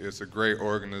is a great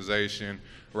organization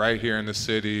right here in the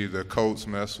city. The Colts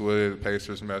mess with it, the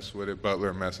Pacers mess with it,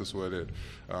 Butler messes with it.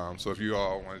 So if you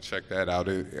all want to check that out,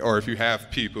 or if you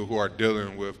have people who are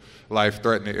dealing with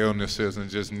life-threatening illnesses and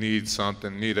just need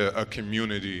something, need a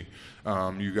community,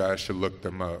 you guys should look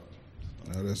them up.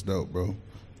 Oh, that's dope, bro.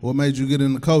 What made you get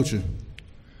into coaching?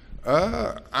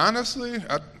 Honestly,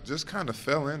 I just kind of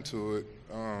fell into it,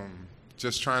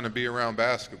 just trying to be around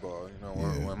basketball. You know,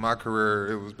 when my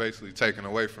career, it was basically taken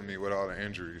away from me with all the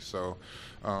injuries. So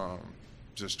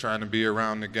just trying to be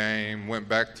around the game, went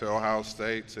back to Ohio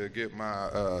State to get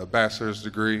my bachelor's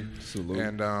degree. Salute.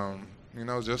 And, you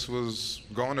know, just was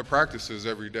going to practices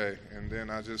every day. And then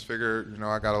I just figured, you know,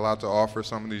 I got a lot to offer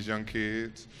some of these young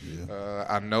kids.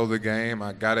 I know the game.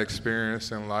 I got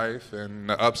experience in life and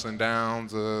the ups and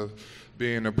downs of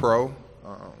being a pro.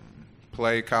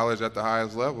 Played college at the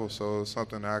highest level, so it's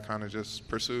something that I kind of just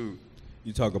pursued.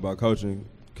 You talk about coaching.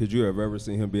 Could you have ever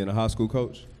seen him being a high school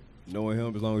coach? Knowing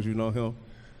him as long as you know him?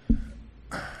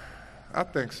 I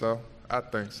think so.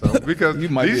 Because You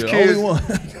might be these the kids, only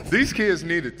one. these kids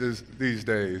need it these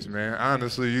days, man.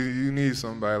 Honestly, you need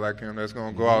somebody like him that's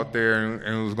gonna go out there and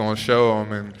who's gonna show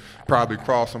them and probably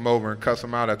cross them over and cuss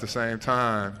them out at the same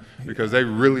time, because they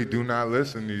really do not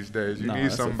listen these days. You Nah, need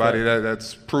that's a somebody fact.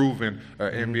 that's proven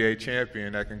an NBA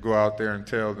champion that can go out there and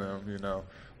tell them, you know,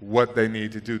 what they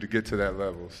need to do to get to that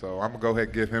level. So I'm gonna go ahead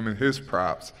and give him his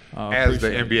props as the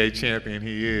appreciate NBA champion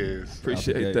he is.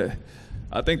 Appreciate Yeah. that.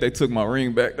 I think they took my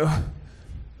ring back, though.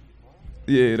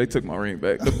 Yeah, they took my ring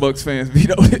back. The Bucks fans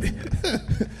vetoed it.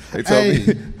 They told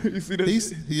me. You see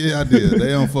this? Yeah, I did. They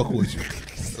don't fuck with you.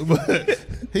 But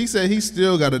he said he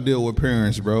still got to deal with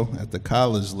parents, bro, at the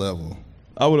college level.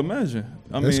 I would imagine.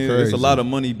 I That's mean, crazy. it's a lot of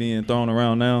money being thrown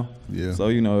around now. Yeah. So,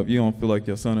 you know, if you don't feel like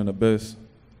your son in the best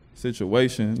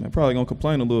situation, they're probably going to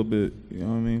complain a little bit. You know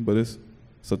what I mean? But it's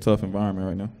a tough environment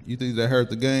right now. You think that hurt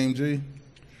the game, G?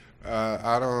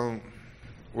 I don't.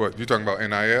 What, you talking about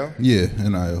NIL? Yeah,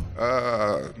 NIL.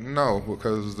 No,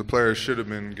 because the players should have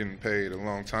been getting paid a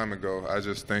long time ago. I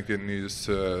just think it needs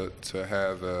to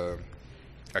have a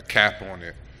cap on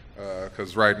it.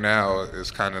 Because right now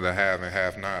it's kind of the have and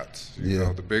have-nots. You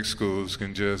know, the big schools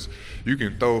can you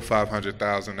can throw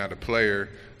 $500,000 at a player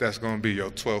that's going to be your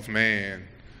 12th man,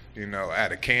 you know,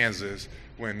 out of Kansas,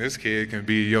 when this kid can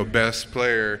be your best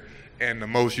player, and the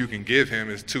most you can give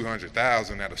him is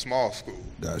 $200,000 at a small school.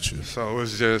 Gotcha. So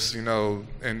it's just, you know,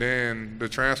 and then the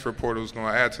transfer portal is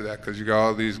going to add to that, because you got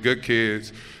all these good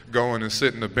kids going and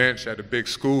sitting the bench at a big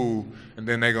school, and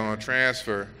then they're going to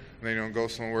transfer. They're going to go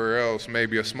somewhere else,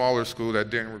 maybe a smaller school that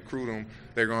didn't recruit them.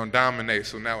 They're going to dominate.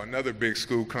 So now another big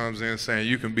school comes in saying,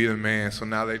 you can be the man. So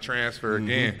now they transfer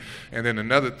again. And then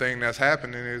another thing that's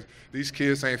happening is these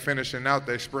kids ain't finishing out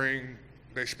their spring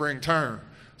term.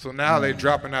 So now they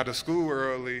dropping out of school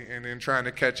early and then trying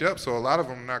to catch up. So a lot of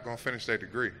them are not going to finish their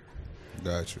degree.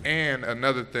 Gotcha. And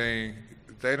another thing,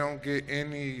 they don't get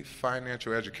any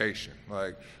financial education.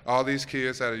 Like, all these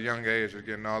kids at a young age are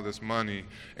getting all this money,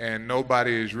 and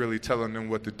nobody is really telling them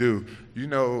what to do. You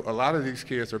know, a lot of these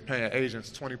kids are paying agents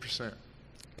 20%.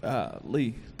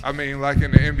 Golly. I mean, like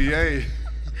in the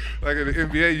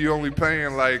NBA, you only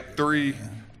paying like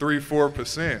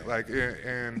 3-4%. Like,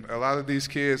 and a lot of these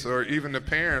kids, or even the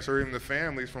parents, or even the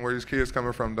families from where these kids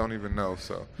coming from, don't even know.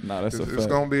 So that's a fact. It's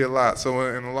going to be a lot. So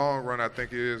in the long run, I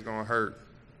think it is going to hurt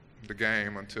the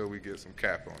game until we get some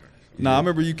cap on it. I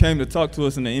remember you came to talk to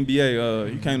us in the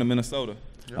NBA. You came to Minnesota.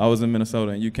 Yep. I was in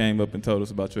Minnesota, and you came up and told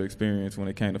us about your experience when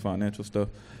it came to financial stuff.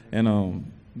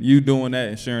 And you doing that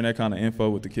and sharing that kind of info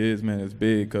with the kids, man, is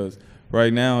big, because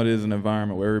right now it is an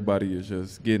environment where everybody is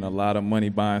just getting a lot of money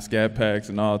buying scat packs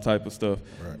and all type of stuff.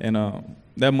 Right. And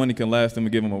that money can last them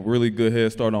and give them a really good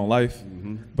head start on life,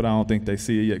 but I don't think they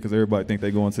see it yet, because everybody think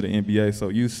they go into the NBA. So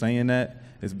you saying that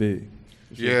is big.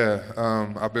 Sure.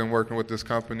 Yeah, I've been working with this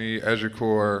company,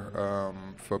 Educor,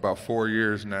 for about 4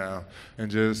 years now,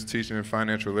 and just teaching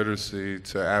financial literacy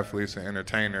to athletes and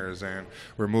entertainers. And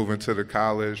we're moving to the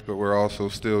college, but we're also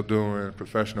still doing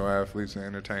professional athletes and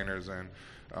entertainers. And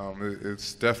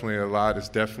it's definitely a lot. It's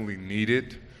definitely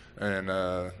needed. And,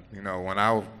 you know, when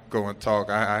I go and talk,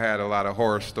 I had a lot of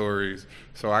horror stories.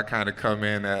 So I kind of come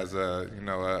in as a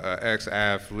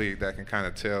ex-athlete that can kind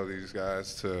of tell these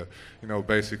guys to, you know,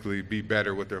 basically be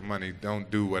better with their money. Don't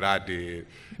do what I did.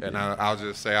 And I'll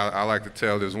just say, I like to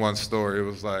tell this one story. It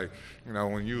was like, you know,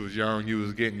 when you was young, you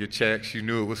was getting your checks. You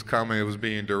knew it was coming. It was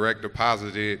being direct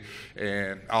deposited.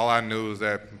 And all I knew was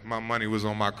that my money was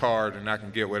on my card, and I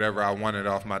can get whatever I wanted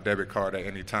off my debit card at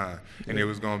any time. And it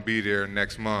was going to be there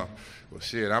next month. Well,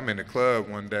 shit, I'm in the club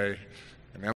one day,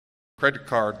 and that credit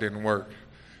card didn't work.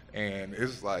 And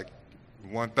it's like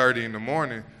 1:30 in the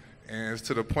morning, and it's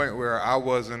to the point where I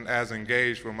wasn't as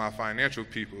engaged with my financial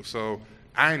people. So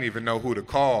I didn't even know who to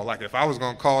call. Like, if I was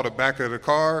going to call the back of the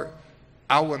card,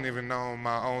 I wouldn't even know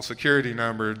my own security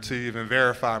number to even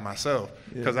verify myself,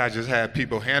 because I just had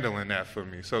people handling that for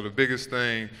me. So the biggest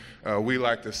thing we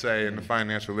like to say in the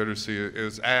financial literacy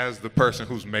is, as the person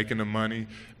who's making the money,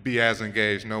 be as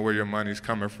engaged, know where your money's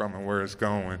coming from and where it's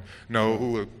going. Know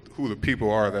who the people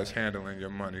are that's handling your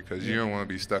money, because you don't want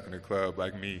to be stuck in the club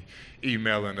like me,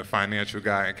 emailing the financial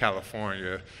guy in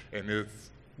California, and it's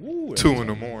 2 in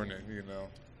the morning, you know.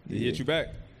 Did he hit you back?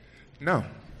 No.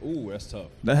 Ooh, that's tough.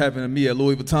 That happened to me at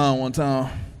Louis Vuitton one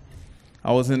time.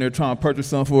 I was in there trying to purchase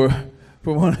something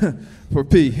for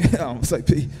P. I don't say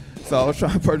P. So I was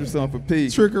trying to purchase something for P.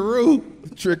 Trickery.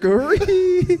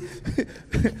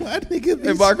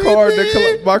 And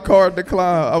my card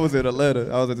declined. I was at Atlanta.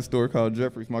 I was at the store called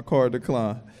Jeffrey's. My card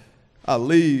declined. I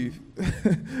leave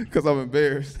because I'm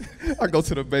embarrassed. I go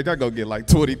to the bank. I go get like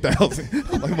 20,000.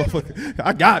 I'm like, motherfucker,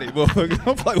 I got it, motherfucker.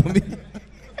 Don't play with me.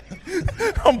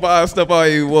 I'm buying stuff I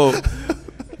ain't want.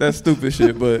 That's stupid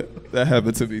shit, but that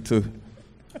happened to me too.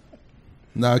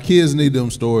 Nah, kids need them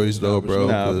stories though, bro.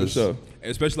 Nah, for sure.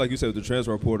 Especially like you said with the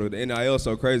transfer portal, the NIL is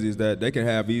so crazy is that they can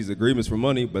have these agreements for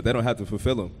money, but they don't have to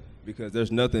fulfill them, because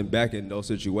there's nothing back in those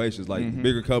situations. Like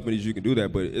bigger companies, you can do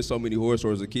that, but it's so many horror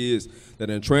stories of kids that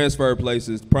in transfer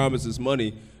places promises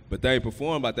money, but they ain't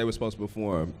perform like they were supposed to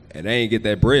perform, and they ain't get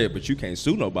that bread, but you can't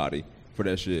sue nobody. for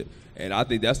that shit. And I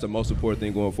think that's the most important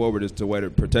thing going forward is to way to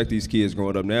protect these kids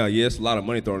growing up now. Yes, a lot of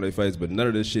money thrown in their face, but none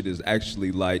of this shit is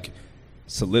actually like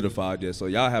solidified yet. So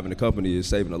y'all having a company is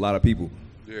saving a lot of people.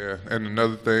 Yeah, and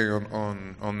another thing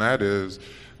on that is,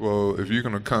 well, if you're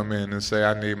gonna come in and say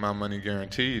I need my money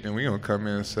guaranteed, then we're gonna come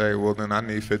in and say, well, then I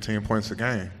need 15 points a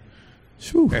game.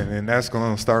 Whew. And then that's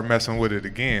gonna start messing with it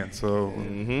again. So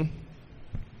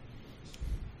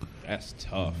That's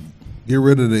tough. Get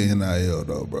rid of the NIL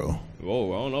though, bro.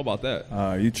 Whoa, I don't know about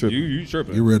that. You tripping. You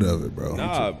tripping. Get rid of it, bro.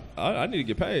 Nah, I need to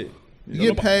get paid.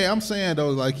 You get paid. I'm saying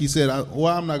though, like he said.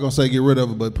 I'm not gonna say get rid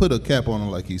of it, but put a cap on it,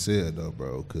 like he said though,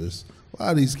 bro. Because a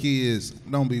lot of these kids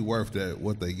don't be worth that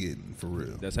what they getting for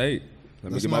real. That's hate.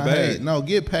 Let me That's get my not bag. hate. No,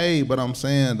 get paid. But I'm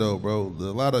saying though, bro,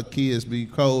 a lot of kids be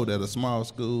cold at a small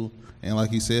school, and like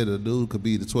he said, a dude could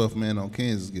be the 12th man on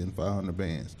Kansas getting 500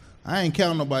 bands. I ain't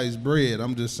counting nobody's bread.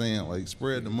 I'm just saying, like,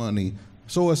 spread the money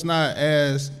so it's not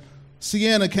as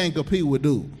Sienna can't compete with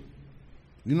Duke.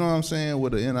 You know what I'm saying,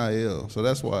 with the NIL. So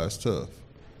that's why it's tough.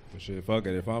 But shit, fuck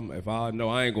it. If I know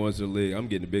I ain't going to the league, I'm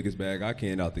getting the biggest bag I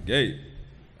can out the gate.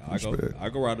 I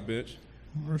go ride the bench.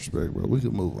 Respect, bro. We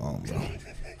can move on, bro.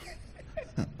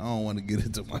 I don't want to get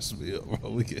into my spiel, bro.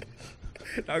 We can.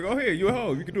 Now go ahead. You at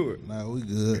home. You can do it. Nah, we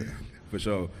good. For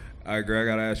sure. All right, Greg,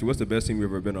 I got to ask you, what's the best team you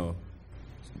ever been on?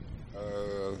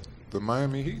 the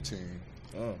Miami Heat team.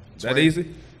 Oh, that easy?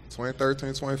 2013,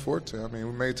 2014. I mean,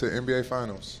 we made it to NBA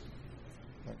Finals.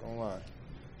 Not gonna lie.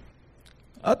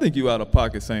 I think you out of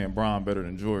pocket saying Bron better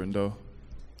than Jordan, though.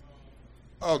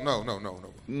 Oh, no.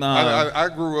 Nah. I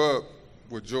grew up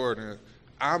with Jordan.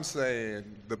 I'm saying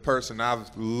the person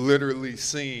I've literally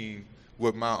seen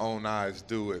with my own eyes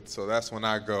do it. So that's when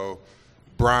I go,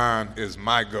 Bron is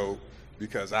my GOAT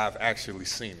because I've actually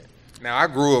seen it. Now, I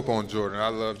grew up on Jordan. I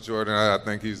love Jordan. I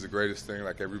think he's the greatest thing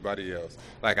like everybody else.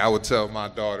 Like I would tell my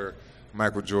daughter,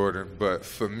 Michael Jordan. But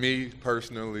for me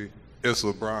personally, it's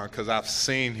LeBron because I've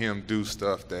seen him do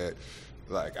stuff that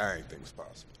like I ain't think was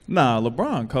possible. Nah,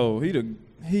 LeBron cold.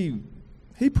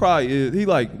 He probably is. He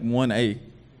like 1A,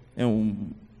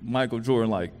 and Michael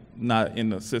Jordan like not in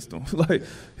the system. Like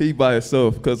he by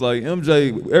himself. Cause like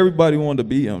MJ, everybody wanted to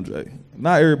be MJ.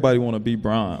 Not everybody want to be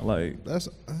Bron. Like That's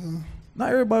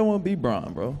not everybody want to be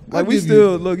Bron, bro. Like we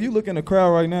still look. You look in the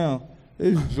crowd right now.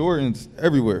 There's Jordans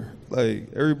everywhere. Like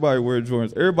everybody wear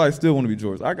Jordans. Everybody still want to be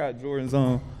Jordans. I got Jordans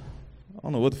on. I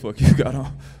don't know what the fuck you got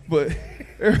on, but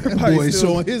everybody boy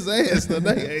still showing his ass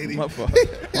today, ain't he? My fault.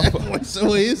 Boy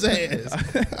showing his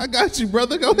ass. I got you,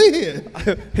 brother. Go ahead.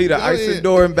 He the Go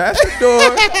Isidore ahead. ambassador.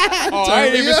 Oh, I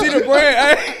ain't even see the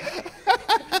brand.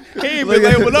 He ain't been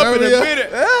labeled up in a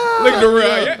minute. Look at the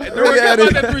real. Yeah, how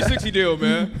about that 360 deal,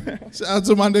 man? Shout out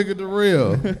to my nigga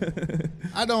Darrell.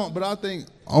 But I think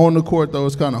on the court though,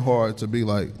 it's kind of hard to be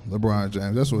like LeBron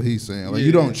James. That's what he's saying. Like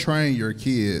you don't train your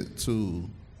kid to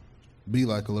be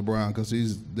like a LeBron because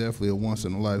he's definitely a once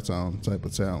in a lifetime type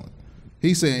of talent.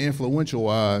 He's saying influential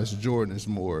wise, Jordan is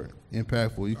more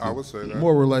impactful. I would say that.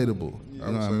 More relatable. You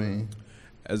know what I say mean?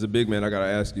 As a big man, I gotta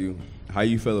ask you, how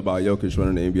you feel about Jokic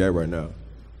running the NBA right now?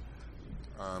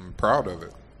 I'm proud of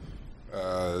it.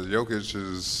 Jokic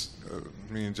is,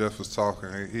 me and Jeff was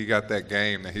talking, he got that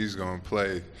game that he's going to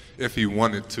play if he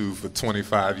wanted to for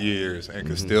 25 years and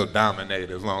can still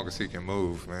dominate as long as he can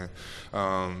move, man.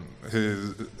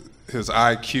 His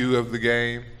IQ of the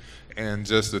game and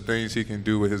just the things he can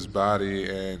do with his body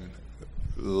and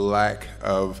lack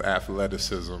of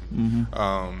athleticism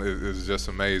is just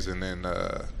amazing. And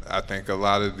I think a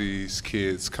lot of these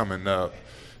kids coming up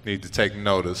need to take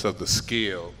notice of the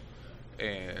skill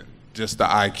and just the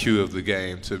IQ of the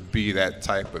game to be that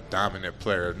type of dominant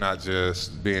player, not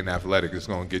just being athletic is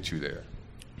going to get you there.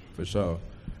 For sure.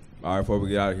 All right, before we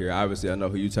get out of here, obviously I know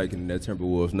who you taking in that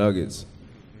Timberwolves Nuggets,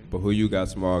 but who you got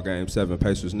tomorrow game 7,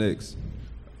 Pacers Knicks?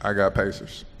 I got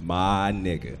Pacers. My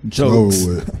nigga. Jokes.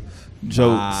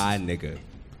 Jokes. My nigga.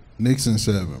 Knicks in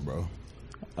 7, bro.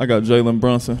 I got Jalen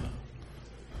Brunson.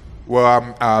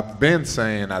 Well, I've been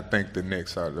saying I think the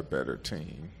Knicks are the better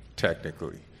team,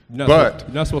 technically. You're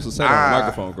But not supposed to say that on the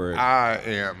microphone, Greg. I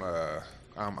am.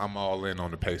 I'm all in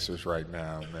on the Pacers right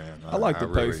now, man. I like the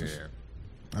really Pacers. am.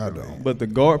 I don't. But the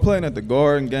guard playing at the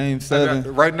guard in Game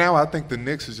 7. Right now, I think the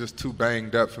Knicks is just too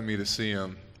banged up for me to see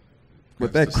them.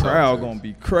 But that crowd gonna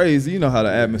be crazy. You know how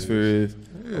the atmosphere is.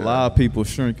 A lot of people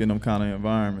shrink in them kind of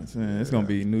environments. Man, it's gonna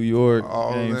be New York.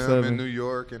 All Game of them 7. in New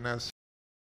York, and that's.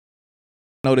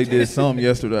 I know they did something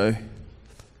yesterday.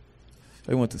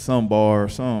 They went to some bar or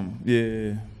something.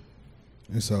 Yeah.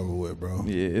 It's over with, bro.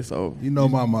 Yeah, it's over. You know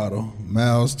my motto: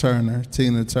 Miles Turner,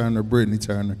 Tina Turner, Brittany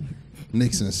Turner,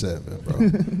 Knicks in 7,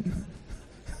 bro.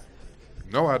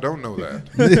 No, I don't know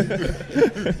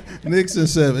that. Knicks in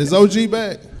 7. Is OG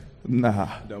back?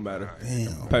 Nah. Don't matter.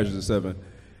 Damn. Pacers in 7.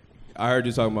 I heard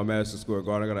you talking about Madison Square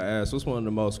Garden. I gotta ask, what's one of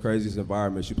the most craziest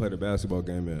environments you played a basketball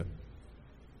game in?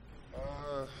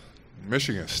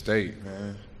 Michigan State,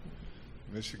 man.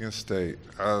 Michigan State.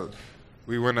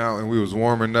 We went out and we was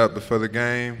warming up before the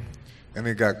game, and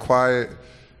it got quiet,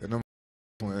 and them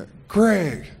went,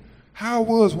 Greg, how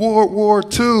was World War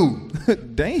II?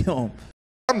 Damn.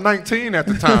 I'm 19 at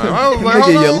the time. I was like, Nigga,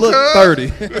 hold you on, look cuz. 30.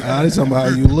 They talking about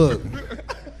how you look.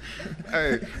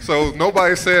 Hey, so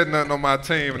nobody said nothing on my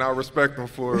team, and I respect them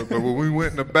for it. But when we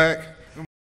went in the back, them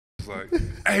was like,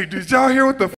 hey, did y'all hear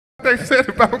what the they said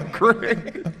about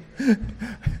Greg?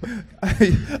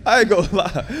 I ain't gonna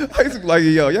lie. I used to be like,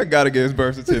 yo, y'all gotta get his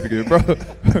birth certificate, bro.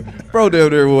 Bro, damn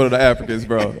near one of the Africans,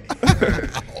 bro.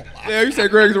 Yeah, you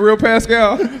said Greg's a real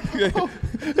Pascal?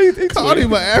 he Called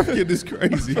him an African is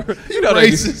crazy. You know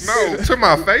Racist. No, to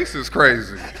my face is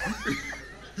crazy.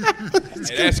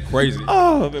 Hey, that's crazy.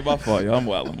 Oh, man, my fault, yo. I'm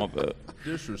wilding, my bad.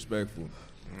 Disrespectful.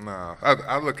 Nah,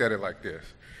 I look at it like this.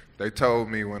 They told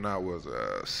me when I was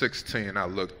 16, I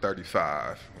looked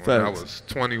 35. When I Facts. was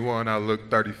 21, I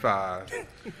looked 35.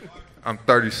 I'm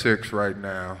 36 right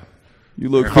now. You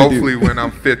look And 50. hopefully when I'm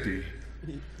 50,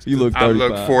 You look 35. I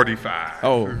look 45.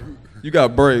 Oh, you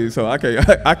got braids, so I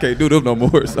can't do them no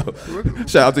more. So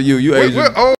shout out to you. You Asian.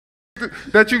 What old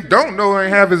that you don't know ain't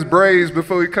have his braids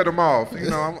before he cut them off? You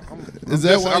know, Is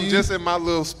that why I'm you- just in my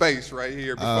little space right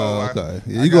here before Oh, I okay.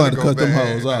 Yeah, I you going to gotta cut them back.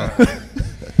 hoes off.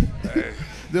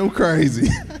 Them crazy.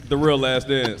 The real last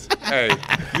dance. Hey,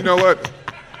 you know what?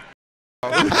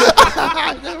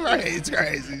 It's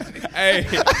crazy. Hey,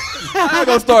 I ain't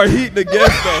gonna start heating the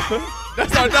guest though.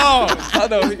 that's our dog. I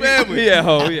know. Family. He at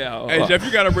home. He at home. Hey, Jeff,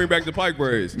 you gotta bring back the Pike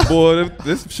braids. Boy,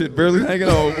 this shit barely hanging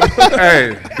on.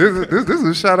 Hey, this is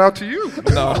a shout out to you.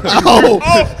 No.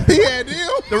 Oh, he had them.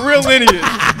 The real lineage.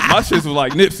 My shits was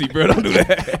like Nipsey, bro. Don't do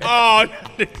that. Oh,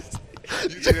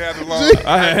 You had the long.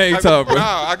 I had hang time, bro.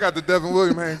 Nah, I got the Devin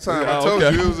Williams hang time. I Oh, told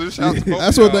okay. you it was a shout.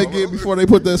 That's what they get before they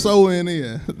put that soul in.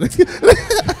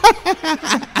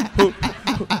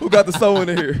 Who got the soul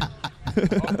in here?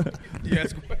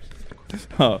 yes.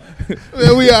 Huh.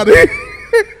 Man, we out of here.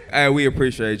 Hey, we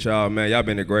appreciate y'all, man. Y'all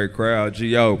been a great crowd.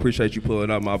 G.O., appreciate you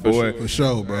pulling up, my boy. For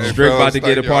sure, bro. Drake about to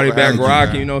get the Thank party y'all for back having me,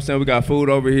 rocking. man. You know what I'm saying? We got food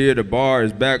over here. The bar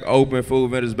is back open.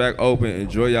 Food vendors back open.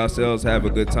 Enjoy yourselves. Have a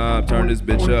good time. Turn this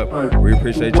bitch up. We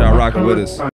appreciate y'all rocking with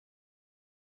us.